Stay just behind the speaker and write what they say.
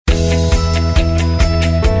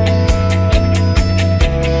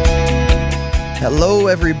Hello,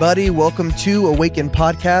 everybody. Welcome to Awaken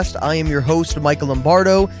Podcast. I am your host, Michael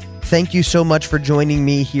Lombardo. Thank you so much for joining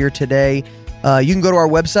me here today. You can go to our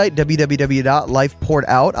website,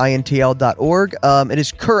 www.lifepouredout.org. It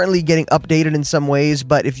is currently getting updated in some ways,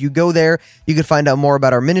 but if you go there, you can find out more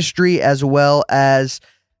about our ministry as well as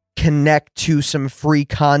connect to some free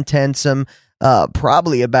content, some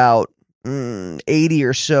probably about 80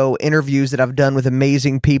 or so interviews that I've done with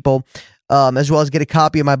amazing people. As well as get a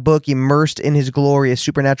copy of my book, Immersed in His Glory, a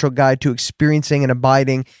supernatural guide to experiencing and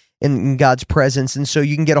abiding in God's presence. And so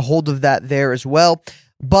you can get a hold of that there as well.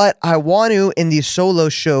 But I want to, in these solo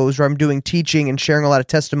shows where I'm doing teaching and sharing a lot of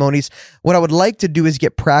testimonies, what I would like to do is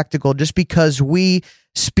get practical, just because we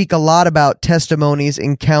speak a lot about testimonies,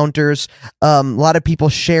 encounters. A lot of people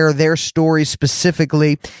share their stories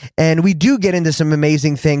specifically, and we do get into some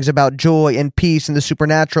amazing things about joy and peace and the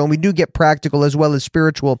supernatural, and we do get practical as well as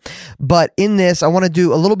spiritual. But in this, I want to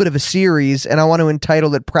do a little bit of a series, and I want to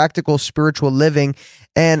entitle it Practical Spiritual Living,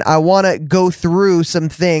 and I want to go through some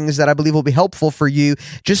things that I believe will be helpful for you,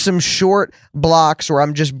 just some short blocks where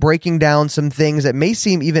I'm just breaking down some things that may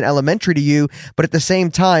seem even elementary to you, but at the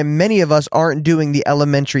same time, many of us aren't doing the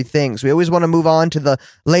elementary things. We always want to move on to the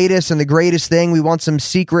latest and the greatest thing. We want some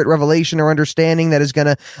secret revelation or understanding that is going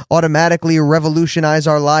to automatically revolutionize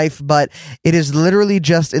our life, but it is literally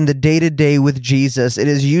just in the day-to-day with Jesus. It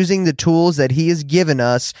is using the tools that He has given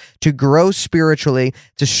us to grow spiritually,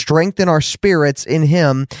 to strengthen our spirits in Him,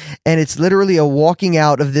 and it's literally a walking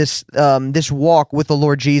out of this walk with the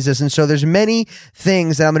Lord Jesus. And so there's many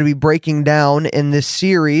things that I'm going to be breaking down in this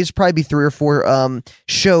series, probably 3 or 4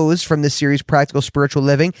 shows from this series, Practical Spiritual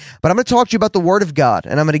Living. But I'm going to talk to you about the Word of God,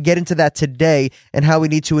 and I'm going to get into that today and how we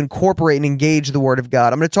need to incorporate and engage the Word of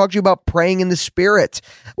God. I'm going to talk to you about praying in the Spirit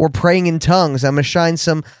or praying in tongues. I'm going to shine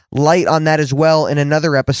some light on that as well in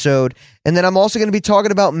another episode. And then I'm also going to be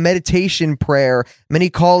talking about meditation prayer. Many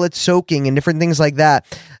call it soaking and different things like that.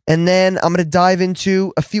 And then I'm going to dive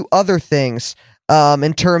into a few other things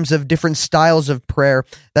in terms of different styles of prayer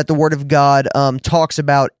that the Word of God talks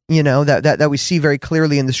about, that we see very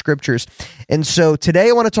clearly in the Scriptures. And so today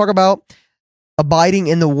I want to talk about abiding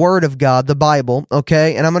in the Word of God, the Bible,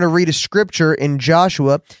 okay? And I'm going to read a scripture in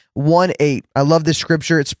Joshua 1:8. I love this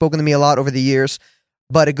scripture. It's spoken to me a lot over the years,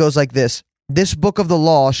 but it goes like this. This book of the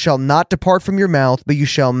law shall not depart from your mouth, but you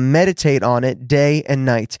shall meditate on it day and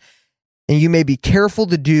night. And you may be careful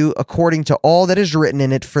to do according to all that is written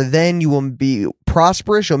in it, for then you will be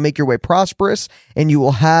prosperous, you'll make your way prosperous, and you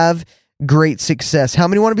will have great success. How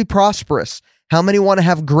many want to be prosperous? How many want to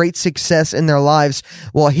have great success in their lives?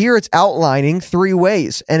 Well, here it's outlining 3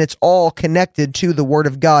 ways, and it's all connected to the Word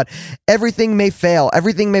of God. Everything may fail,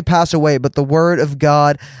 everything may pass away, but the Word of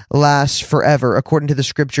God lasts forever, according to the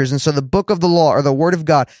Scriptures. And so the book of the law, or the Word of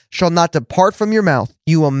God, shall not depart from your mouth.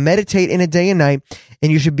 You will meditate in it day and night, and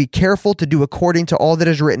you should be careful to do according to all that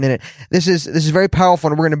is written in it. This is very powerful,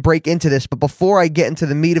 and we're going to break into this. But before I get into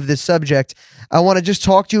the meat of this subject, I want to just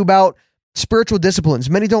talk to you about spiritual disciplines.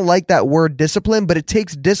 Many don't like that word discipline, but it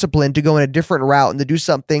takes discipline to go in a different route and to do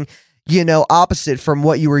something, opposite from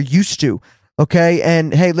what you were used to. Okay.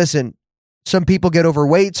 And hey, listen, some people get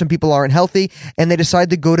overweight, some people aren't healthy, and they decide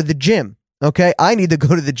to go to the gym. Okay. I need to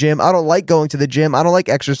go to the gym. I don't like going to the gym. I don't like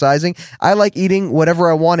exercising. I like eating whatever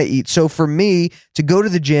I want to eat. So for me to go to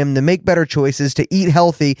the gym, to make better choices, to eat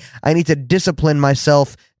healthy, I need to discipline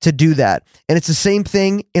myself to do that. And it's the same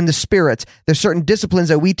thing in the Spirit. There's certain disciplines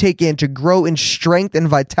that we take in to grow in strength and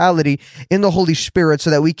vitality in the Holy Spirit so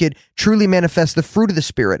that we could truly manifest the fruit of the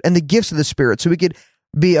Spirit and the gifts of the Spirit, so we could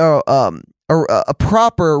be a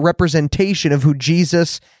proper representation of who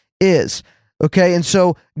Jesus is. Okay, and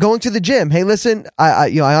so going to the gym, hey, listen, I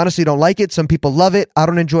honestly don't like it. Some people love it. I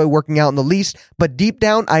don't enjoy working out in the least, but deep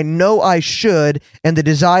down, I know I should, and the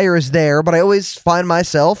desire is there, but I always find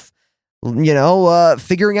myself,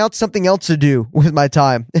 figuring out something else to do with my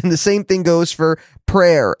time. And the same thing goes for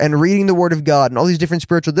prayer and reading the Word of God and all these different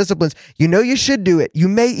spiritual disciplines. You should do it. You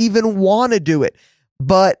may even want to do it,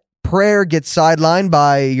 but prayer gets sidelined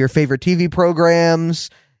by your favorite TV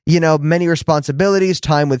programs, many responsibilities,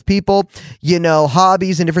 time with people,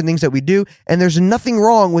 hobbies and different things that we do. And there's nothing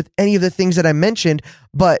wrong with any of the things that I mentioned,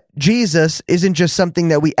 but Jesus isn't just something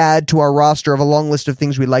that we add to our roster of a long list of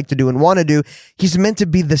things we like to do and want to do. He's meant to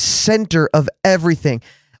be the center of everything.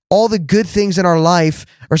 all the good things in our life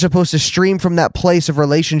are supposed to stream from that place of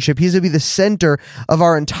relationship. He's to be the center of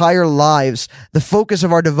our entire lives, the focus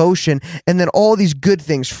of our devotion, and then all these good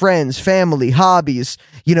things, friends, family, hobbies,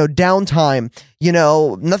 downtime,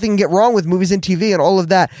 nothing can get wrong with movies and TV and all of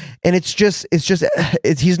that. And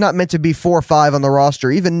he's not meant to be 4 or 5 on the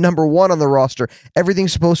roster, even number 1 on the roster.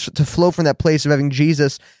 Everything's supposed to flow from that place of having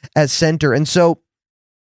Jesus as center. And so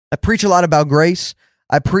I preach a lot about grace.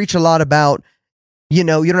 I preach a lot about, you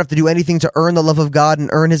don't have to do anything to earn the love of God and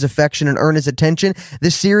earn his affection and earn his attention.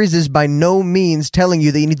 This series is by no means telling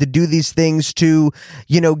you that you need to do these things to,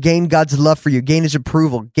 gain God's love for you, gain his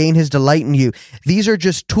approval, gain his delight in you. These are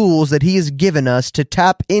just tools that he has given us to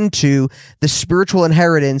tap into the spiritual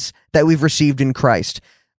inheritance that we've received in Christ.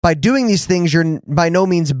 By doing these things, you're by no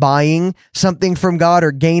means buying something from God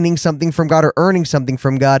or gaining something from God or earning something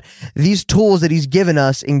from God. These tools that he's given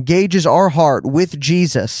us engages our heart with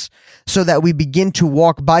Jesus so that we begin to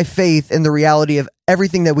walk by faith in the reality of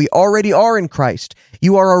everything that we already are in Christ.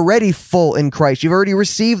 You are already full in Christ. You've already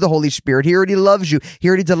received the Holy Spirit. He already loves you. He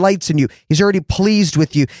already delights in you. He's already pleased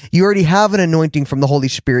with you. You already have an anointing from the Holy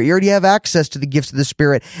Spirit. You already have access to the gifts of the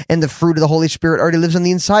Spirit, and the fruit of the Holy Spirit already lives on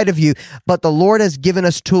the inside of you. But the Lord has given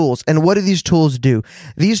us tools. And what do these tools do?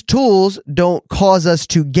 These tools don't cause us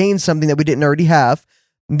to gain something that we didn't already have.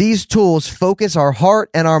 These tools focus our heart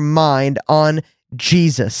and our mind on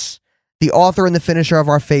Jesus, the author and the finisher of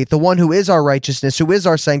our faith, the one who is our righteousness, who is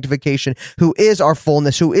our sanctification, who is our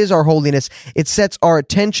fullness, who is our holiness. It sets our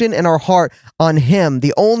attention and our heart on him,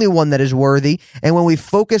 the only one that is worthy. And when we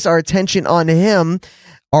focus our attention on him,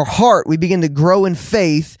 our heart, we begin to grow in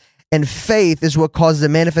faith, and faith is what causes the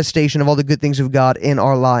manifestation of all the good things of God in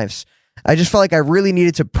our lives. I just felt like I really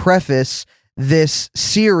needed to preface this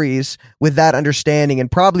series with that understanding,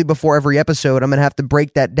 and probably before every episode, I'm going to have to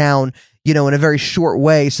break that down in a very short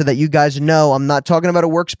way so that you guys know I'm not talking about a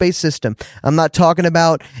works-based system. I'm not talking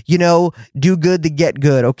about, do good to get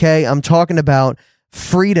good, okay? I'm talking about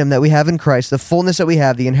freedom that we have in Christ, the fullness that we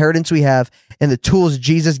have, the inheritance we have, and the tools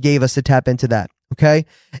Jesus gave us to tap into that, okay?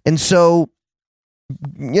 And so,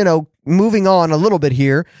 moving on a little bit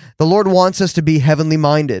here, the Lord wants us to be heavenly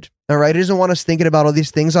minded. All right. He doesn't want us thinking about all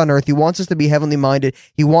these things on earth. He wants us to be heavenly minded.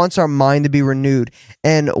 He wants our mind to be renewed.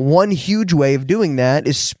 And one huge way of doing that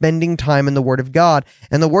is spending time in the Word of God.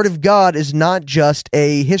 And the Word of God is not just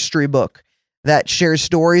a history book that shares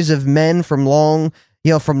stories of men from long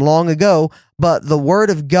ago, but the Word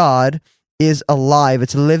of God is alive.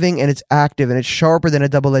 It's living and it's active and it's sharper than a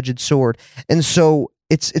double-edged sword. And so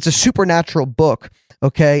it's a supernatural book.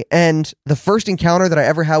 Okay. And the first encounter that I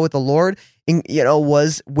ever had with the Lord,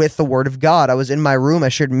 was with the Word of God. I was in my room. I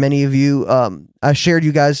shared I've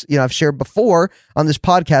shared before on this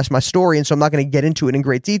podcast my story, and so I'm not going to get into it in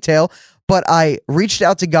great detail, but I reached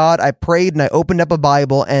out to God, I prayed, and I opened up a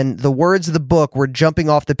Bible, and the words of the book were jumping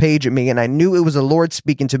off the page at me, and I knew it was the Lord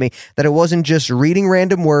speaking to me, that it wasn't just reading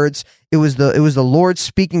random words, it was the Lord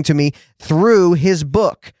speaking to me through his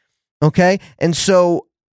book. Okay? And so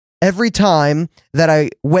every time that I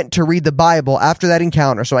went to read the Bible after that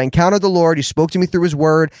encounter, so I encountered the Lord, he spoke to me through his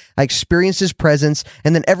word, I experienced his presence,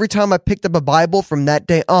 and then every time I picked up a Bible from that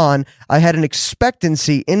day on, I had an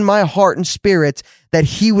expectancy in my heart and spirit that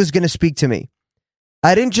he was going to speak to me.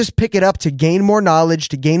 I didn't just pick it up to gain more knowledge,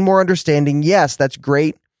 to gain more understanding. Yes, that's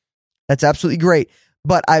great. That's absolutely great.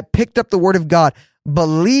 But I picked up the Word of God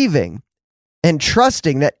believing and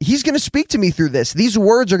trusting that he's going to speak to me through this. These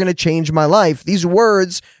words are going to change my life. These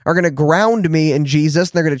words are going to ground me in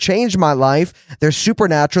Jesus. They're going to change my life. They're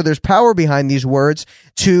supernatural. There's power behind these words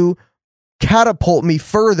to catapult me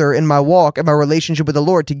further in my walk and my relationship with the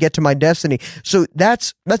Lord to get to my destiny. So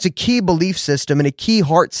that's a key belief system and a key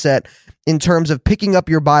heart set in terms of picking up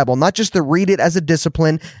your Bible, not just to read it as a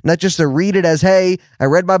discipline, not just to read it as, hey, I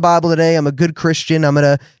read my Bible today, I'm a good Christian, I'm going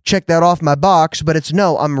to check that off my box, but it's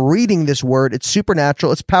no, I'm reading this word, it's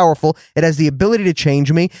supernatural, it's powerful, it has the ability to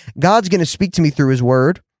change me, God's going to speak to me through his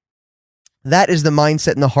word. That is the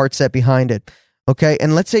mindset and the heart set behind it, okay?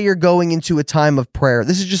 And let's say you're going into a time of prayer.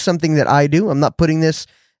 This is just something that I do. I'm not putting this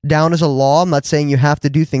down as a law. I'm not saying you have to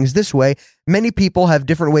do things this way. Many people have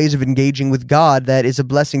different ways of engaging with God that is a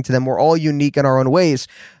blessing to them. We're all unique in our own ways.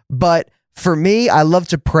 But for me, I love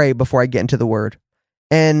to pray before I get into the word.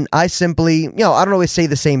 And I simply, I don't always say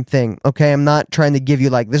the same thing, okay? I'm not trying to give you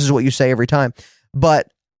this is what you say every time.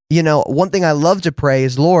 But, one thing I love to pray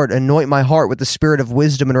is, Lord, anoint my heart with the spirit of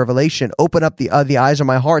wisdom and revelation. Open up the eyes of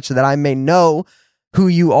my heart so that I may know who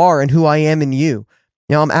you are and who I am in you.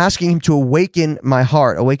 I'm asking him to awaken my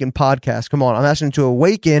heart, awaken podcast. Come on. I'm asking him to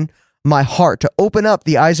awaken my heart, to open up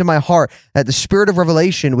the eyes of my heart, that the spirit of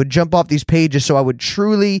revelation would jump off these pages so I would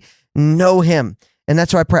truly know him And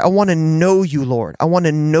that's why I pray. I want to know you, Lord. I want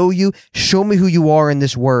to know you. Show me who you are in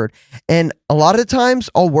this word. And a lot of the times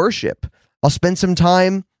I'll worship. I'll spend some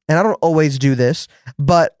time, and I don't always do this,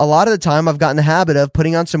 but a lot of the time I've gotten the habit of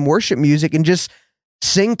putting on some worship music and just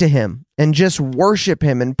sing to him and just worship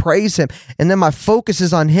him and praise him. And then my focus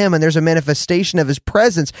is on him, and there's a manifestation of his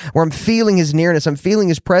presence where I'm feeling his nearness. I'm feeling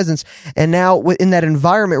his presence. And now in that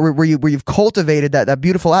environment where you've cultivated that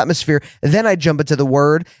beautiful atmosphere, then I jump into the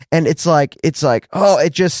word, and it's like, oh,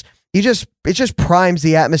 it just primes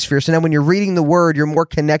the atmosphere. So now when you're reading the word, you're more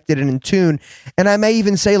connected and in tune. And I may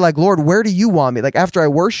even say, like, Lord, where do you want me? Like, after I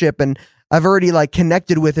worship and I've already like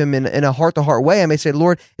connected with him in a heart-to-heart way, I may say,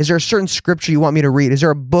 Lord, is there a certain scripture you want me to read? Is there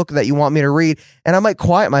a book that you want me to read? And I might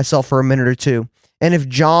quiet myself for a minute or two. And if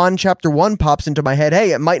John chapter 1 pops into my head,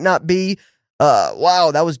 hey, it might not be,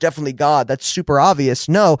 wow, that was definitely God. That's super obvious.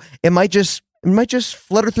 No, it might just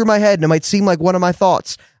flutter through my head, and it might seem like one of my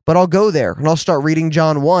thoughts. But I'll go there and I'll start reading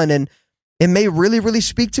John 1, and it may really, really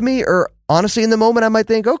speak to me. Or honestly, in the moment, I might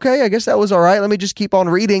think, okay, I guess that was all right. Let me just keep on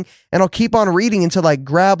reading. And I'll keep on reading until I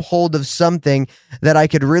grab hold of something that I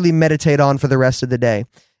could really meditate on for the rest of the day.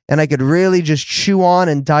 And I could really just chew on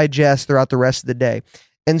and digest throughout the rest of the day.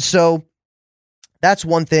 And so that's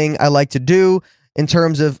one thing I like to do in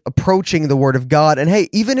terms of approaching the Word of God. And hey,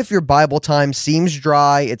 even if your Bible time seems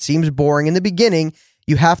dry, it seems boring in the beginning,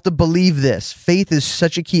 you have to believe this. Faith is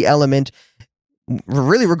such a key element,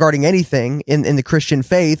 really, regarding anything in the Christian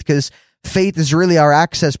faith, because faith is really our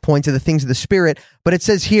access point to the things of the Spirit. But it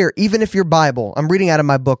says here, even if your Bible, I'm reading out of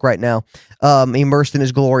my book right now, Immersed in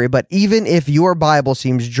His Glory, but even if your Bible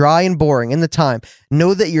seems dry and boring in the time,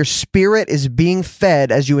 know that your spirit is being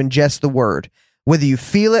fed as you ingest the Word. Whether you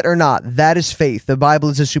feel it or not, that is faith. The Bible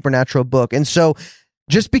is a supernatural book. And so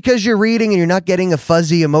just because you're reading and you're not getting a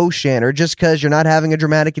fuzzy emotion, or just because you're not having a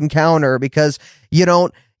dramatic encounter, because you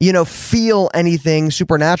don't, feel anything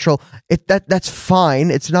supernatural, that's fine.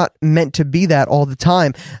 It's not meant to be that all the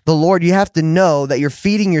time. The Lord, you have to know that you're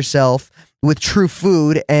feeding yourself with true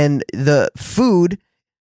food, and the food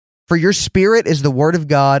for your spirit is the Word of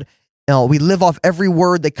God. We live off every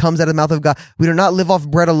word that comes out of the mouth of God. We do not live off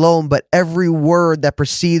bread alone, but every word that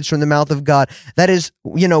proceeds from the mouth of God. That is,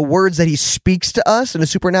 words that He speaks to us in a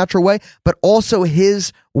supernatural way, but also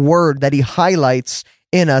His word that He highlights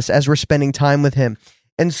in us as we're spending time with Him.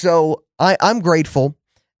 And so I'm grateful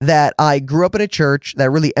that I grew up in a church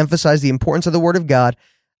that really emphasized the importance of the Word of God.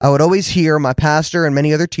 I would always hear my pastor and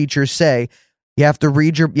many other teachers say, you have to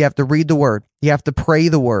read the Word. You have to pray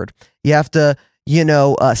the Word. You have to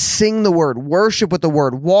sing the Word, worship with the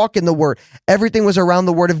Word, walk in the Word. Everything was around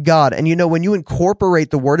the Word of God. And when you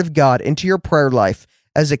incorporate the Word of God into your prayer life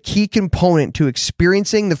as a key component to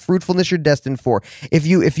experiencing the fruitfulness you're destined for, if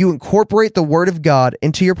you incorporate the Word of God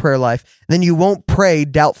into your prayer life, then you won't pray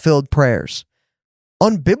doubt-filled prayers,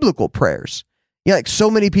 unbiblical prayers. Like so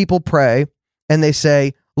many people pray and they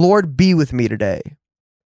say, Lord, be with me today.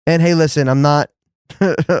 And hey, listen, I'm not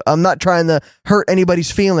trying to hurt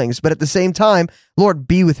anybody's feelings, but at the same time, Lord,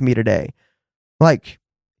 be with me today. Like,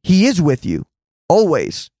 He is with you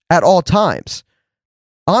always, at all times.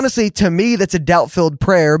 Honestly, to me, that's a doubt-filled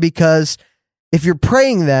prayer, because if you're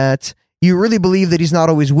praying that, you really believe that He's not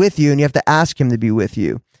always with you, and you have to ask Him to be with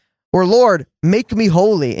you. Or, Lord, make me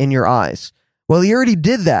holy in your eyes. Well, He already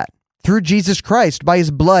did that. Through Jesus Christ, by His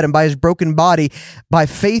blood and by His broken body, by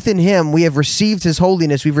faith in Him, we have received His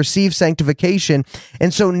holiness. We've received sanctification.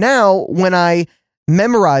 And so now when I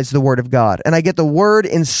memorize the Word of God and I get the Word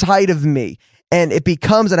inside of me, and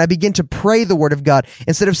I begin to pray the Word of God,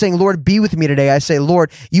 instead of saying, Lord, be with me today, I say,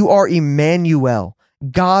 Lord, you are Emmanuel,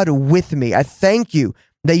 God with me. I thank you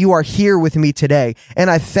that you are here with me today. And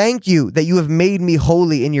I thank you that you have made me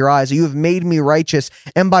holy in your eyes, that you have made me righteous.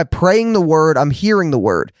 And by praying the Word, I'm hearing the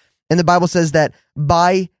Word. And the Bible says that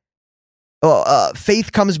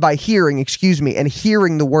faith comes by hearing, and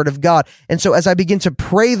hearing the Word of God. And so as I begin to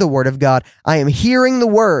pray the Word of God, I am hearing the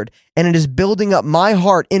Word, and it is building up my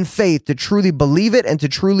heart in faith to truly believe it and to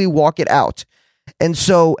truly walk it out. And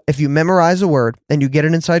so if you memorize the Word and you get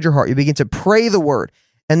it inside your heart, you begin to pray the Word,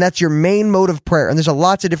 and that's your main mode of prayer. And there's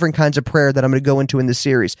lots of different kinds of prayer that I'm going to go into in this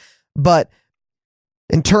series. But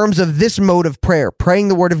in terms of this mode of prayer, praying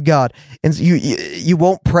the Word of God, and you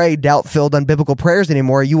won't pray doubt-filled, unbiblical prayers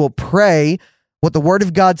anymore. You will pray what the Word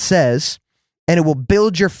of God says, and it will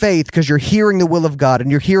build your faith because you're hearing the will of God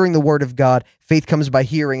and you're hearing the Word of God. Faith comes by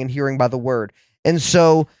hearing, and hearing by the Word. And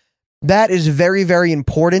so that is very, very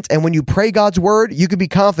important. And when you pray God's Word, you can be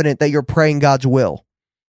confident that you're praying God's will.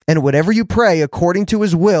 And whatever you pray according to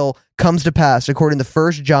His will comes to pass, according to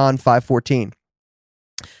 1 John 5:14.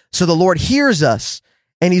 So the Lord hears us,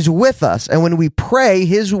 and He's with us. And when we pray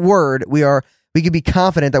His Word, we are We can be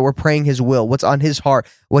confident that we're praying his will, what's on his heart,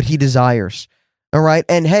 what he desires. All right.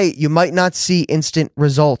 And hey, you might not see instant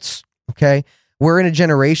results. Okay. We're in a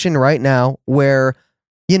generation right now where,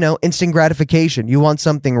 instant gratification. You want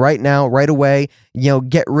something right now, right away,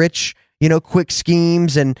 get rich, quick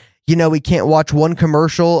schemes. And, we can't watch one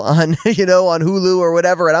commercial on, on Hulu or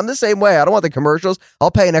whatever. And I'm the same way. I don't want the commercials.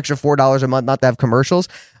 I'll pay an extra $4 a month not to have commercials.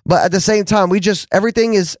 But at the same time,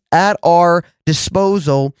 everything is at our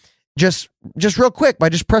disposal just real quick by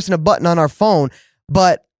just pressing a button on our phone.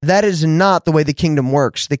 But that is not the way the kingdom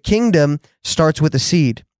works. The kingdom starts with a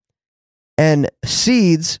seed. And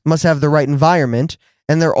seeds must have the right environment.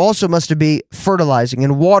 And there also must be fertilizing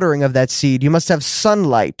and watering of that seed. You must have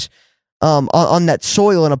sunlight on that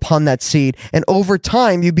soil and upon that seed. And over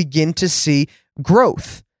time, you begin to see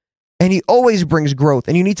growth. And he always brings growth.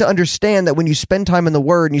 And you need to understand that when you spend time in the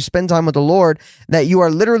Word and you spend time with the Lord, that you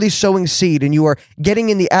are literally sowing seed and you are getting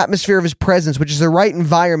in the atmosphere of his presence, which is the right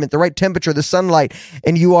environment, the right temperature, the sunlight.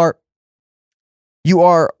 And you are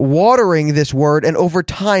watering this word, and over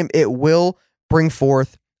time, it will bring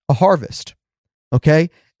forth a harvest. Okay?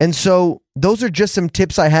 And so those are just some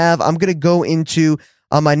tips I have. I'm going to go into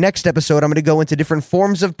my next episode. I'm going to go into different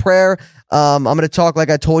forms of prayer. I'm going to talk, like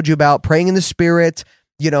I told you, about praying in the Spirit,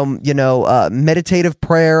 meditative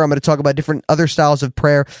prayer. I'm going to talk about different other styles of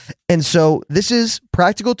prayer. And so this is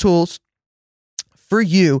practical tools for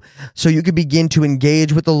you so you can begin to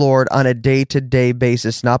engage with the Lord on a day-to-day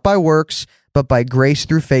basis, not by works, but by grace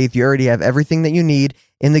through faith. You already have everything that you need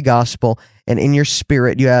in the gospel, and in your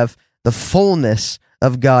spirit, you have the fullness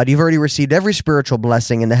of God. You've already received every spiritual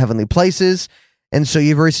blessing in the heavenly places, and so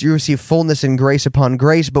you receive fullness and grace upon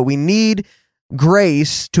grace, but we need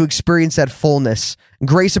grace to experience that fullness,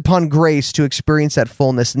 grace upon grace to experience that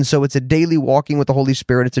fullness. And so it's a daily walking with the Holy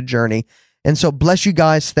Spirit. It's a journey. And so bless you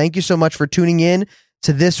guys. Thank you so much for tuning in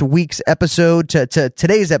to this week's episode, to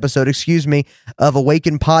today's episode, of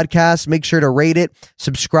Awaken Podcast. Make sure to rate it,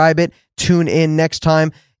 subscribe it, tune in next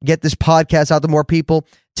time, get this podcast out to more people,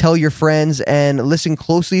 tell your friends, and listen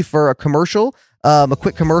closely for a commercial, a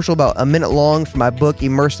quick commercial about a minute long for my book,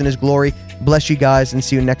 Immersed in His Glory. Bless you guys, and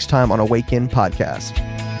see you next time on Awaken Podcast.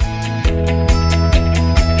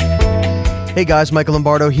 Hey guys, Michael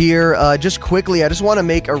Lombardo here. Just quickly, I just want to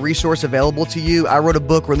make a resource available to you. I wrote a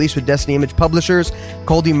book released with Destiny Image Publishers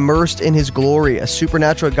called Immersed in His Glory, a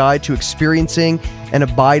supernatural guide to experiencing and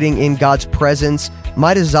abiding in God's presence.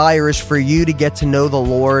 My desire is for you to get to know the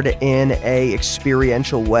Lord in a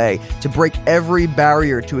experiential way, to break every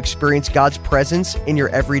barrier to experience God's presence in your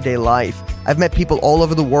everyday life. I've met people all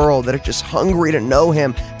over the world that are just hungry to know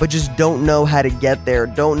Him, but just don't know how to get there,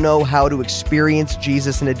 don't know how to experience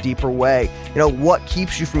Jesus in a deeper way. What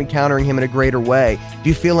keeps you from encountering Him in a greater way? Do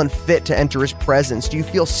you feel unfit to enter His presence? Do you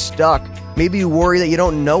feel stuck? Maybe you worry that you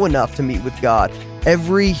don't know enough to meet with God.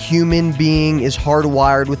 Every human being is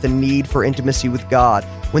hardwired with a need for intimacy with God.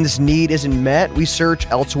 When this need isn't met, we search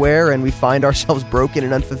elsewhere and we find ourselves broken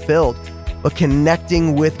and unfulfilled. But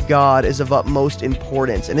connecting with God is of utmost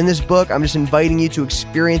importance. And in this book, I'm just inviting you to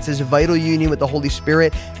experience this vital union with the Holy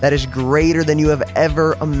Spirit that is greater than you have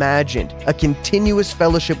ever imagined. A continuous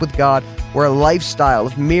fellowship with God where a lifestyle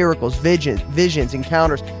of miracles, visions,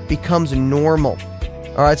 encounters becomes normal.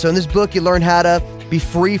 All right, so in this book, you learn how to be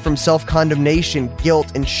free from self-condemnation,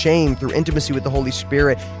 guilt, and shame through intimacy with the Holy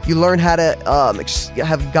Spirit. You learn how to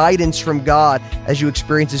have guidance from God as you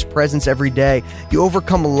experience His presence every day. You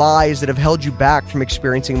overcome lies that have held you back from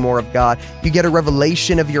experiencing more of God. You get a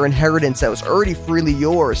revelation of your inheritance that was already freely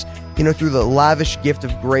yours, through the lavish gift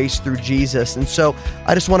of grace through Jesus. And so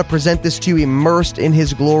I just want to present this to you, Immersed in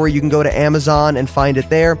His Glory. You can go to Amazon and find it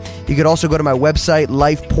there. You could also go to my website,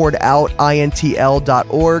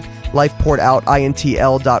 lifepouredoutintl.org.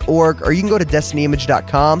 lifepouredoutintl.org, or you can go to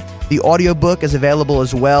destinyimage.com. The audiobook is available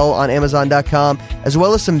as well on amazon.com, as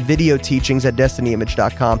well as some video teachings at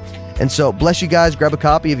destinyimage.com. And so bless you guys. Grab a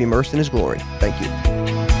copy of Immersed in His Glory. Thank you.